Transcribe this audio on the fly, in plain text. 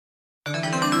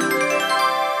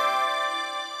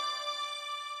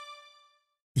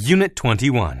Unit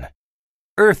 21.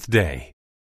 Earth Day.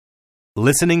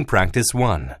 Listening Practice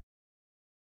 1.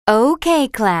 Okay,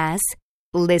 class,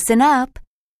 listen up.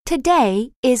 Today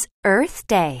is Earth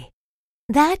Day.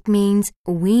 That means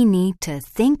we need to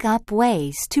think up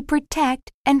ways to protect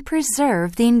and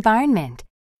preserve the environment.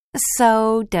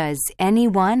 So, does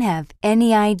anyone have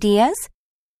any ideas?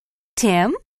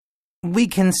 Tim? We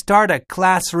can start a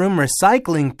classroom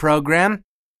recycling program.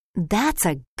 That's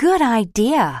a good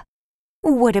idea.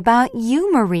 What about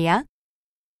you, Maria?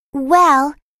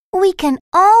 Well, we can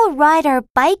all ride our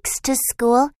bikes to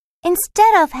school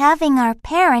instead of having our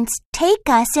parents take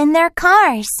us in their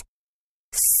cars.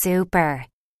 Super.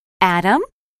 Adam?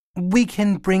 We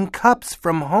can bring cups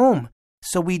from home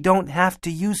so we don't have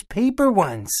to use paper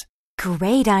ones.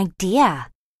 Great idea.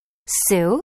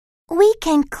 Sue? We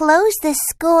can close the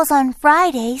schools on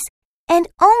Fridays and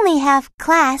only have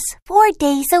class 4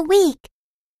 days a week.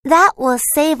 That will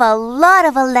save a lot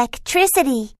of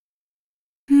electricity.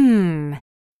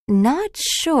 Not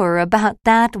sure about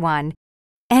that one.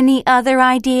 Any other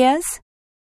ideas?